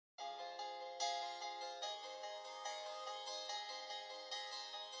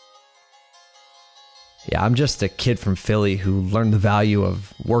Yeah, I'm just a kid from Philly who learned the value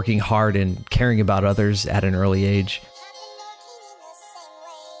of working hard and caring about others at an early age.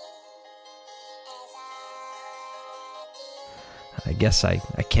 I guess I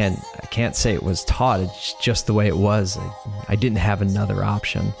can't say it was taught. It's just the way it was. I didn't have another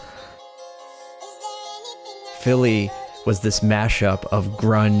option. Philly was this mashup of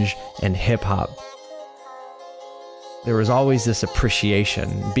grunge and hip-hop. There was always this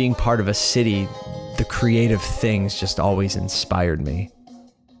appreciation. Being part of a city, the creative things just always inspired me.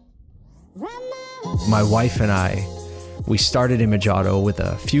 My wife and I, we started Image Auto with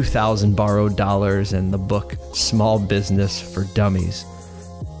a few thousand borrowed dollars and the book Small Business for Dummies.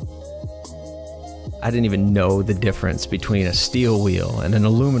 I didn't even know the difference between a steel wheel and an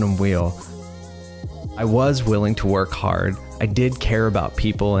aluminum wheel. I was willing to work hard. I did care about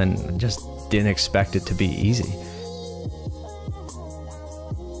people and just didn't expect it to be easy.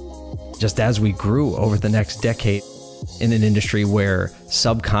 Just as we grew over the next decade, in an industry where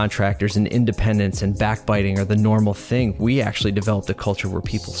subcontractors and independents and backbiting are the normal thing, we actually developed a culture where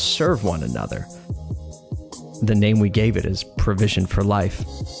people serve one another. The name we gave it is Provision for Life.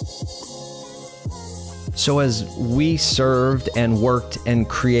 So as we served and worked and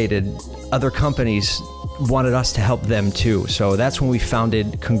created, other companies wanted us to help them too. So that's when we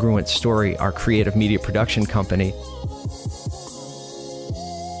founded Congruent Story, our creative media production company.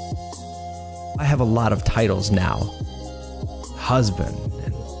 I have a lot of titles now. Husband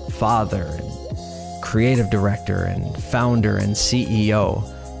and father and creative director and founder and CEO.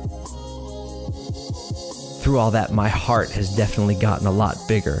 Through all that, my heart has definitely gotten a lot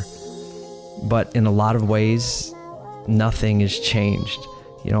bigger. But in a lot of ways, nothing has changed.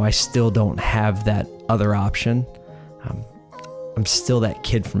 You know, I still don't have that other option. I'm still that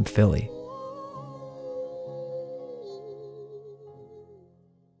kid from Philly.